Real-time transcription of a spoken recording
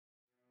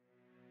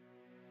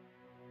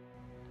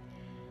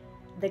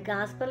The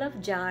Gospel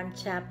of John,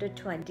 chapter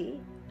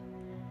 20.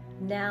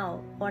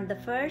 Now, on the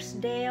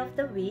first day of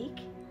the week,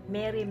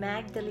 Mary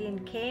Magdalene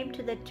came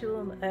to the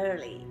tomb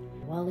early,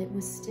 while it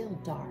was still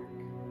dark,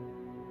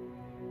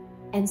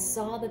 and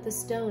saw that the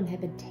stone had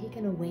been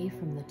taken away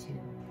from the tomb.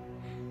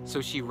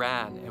 So she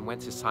ran and went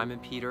to Simon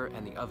Peter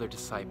and the other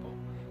disciple,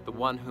 the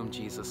one whom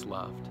Jesus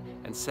loved,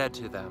 and said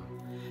to them,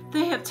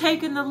 "They have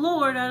taken the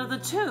Lord out of the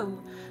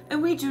tomb,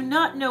 and we do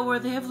not know where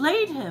they have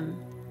laid him."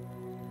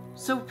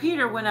 So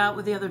Peter went out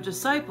with the other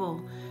disciple,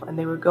 and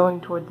they were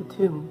going toward the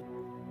tomb.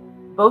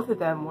 Both of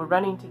them were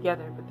running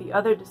together, but the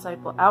other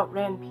disciple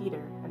outran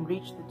Peter and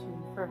reached the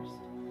tomb first.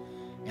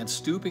 And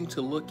stooping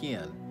to look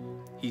in,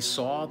 he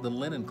saw the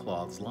linen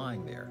cloths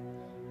lying there,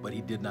 but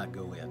he did not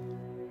go in.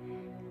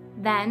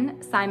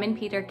 Then Simon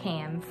Peter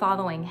came,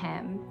 following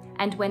him,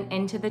 and went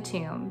into the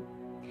tomb.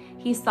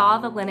 He saw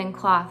the linen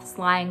cloths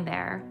lying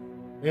there,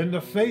 and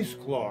the face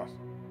cloth,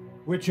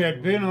 which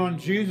had been on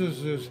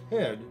Jesus'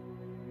 head,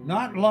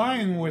 not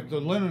lying with the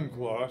linen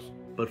cloth,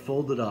 but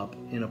folded up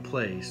in a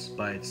place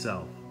by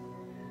itself.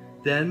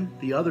 Then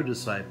the other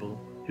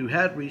disciple, who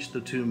had reached the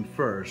tomb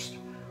first,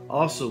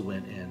 also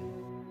went in.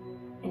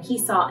 And he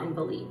saw and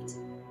believed.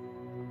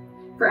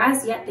 For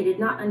as yet they did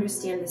not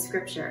understand the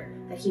scripture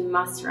that he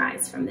must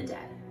rise from the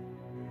dead.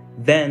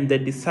 Then the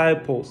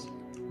disciples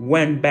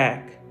went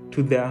back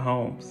to their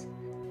homes.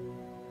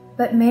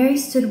 But Mary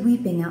stood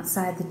weeping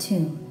outside the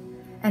tomb,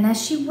 and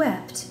as she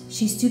wept,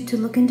 she stooped to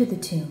look into the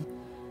tomb.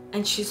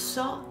 And she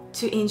saw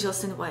two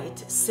angels in white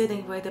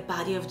sitting where the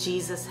body of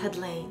Jesus had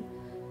lain,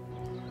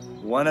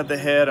 one at the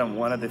head and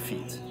one at the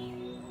feet.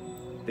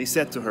 They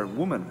said to her,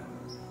 "Woman,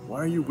 why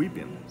are you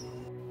weeping?"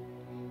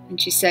 And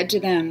she said to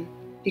them,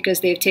 "Because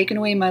they have taken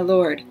away my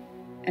Lord,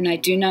 and I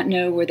do not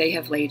know where they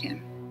have laid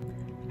him."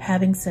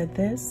 Having said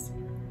this,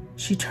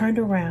 she turned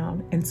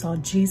around and saw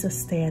Jesus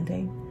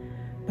standing,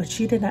 but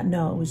she did not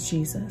know it was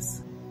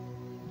Jesus.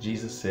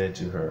 Jesus said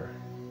to her,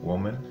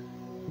 "Woman,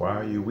 why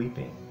are you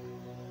weeping?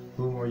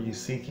 Whom are you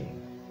seeking?"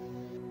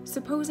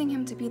 Supposing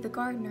him to be the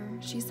gardener,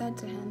 she said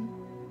to him,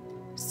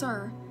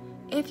 "Sir,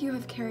 if you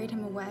have carried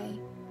him away,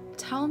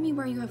 tell me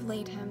where you have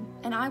laid him,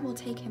 and I will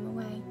take him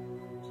away."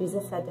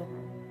 Jesus said to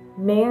her,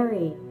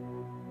 "Mary."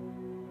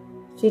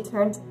 She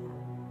turned to him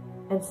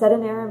and said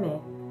in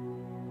Aramaic,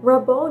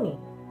 "Rabboni,"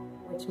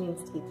 which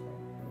means teacher.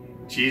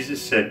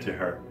 Jesus said to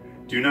her,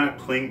 "Do not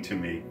cling to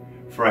me,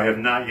 for I have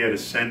not yet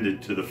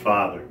ascended to the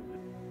Father.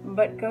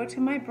 But go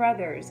to my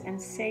brothers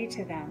and say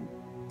to them,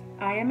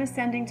 I am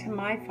ascending to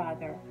my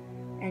Father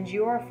and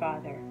your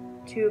Father,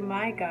 to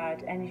my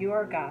God and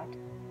your God."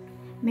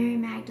 Mary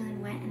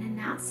Magdalene went and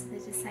announced to the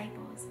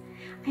disciples,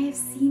 "I have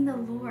seen the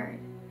Lord,"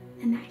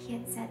 and that he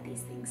had said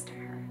these things to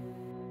her.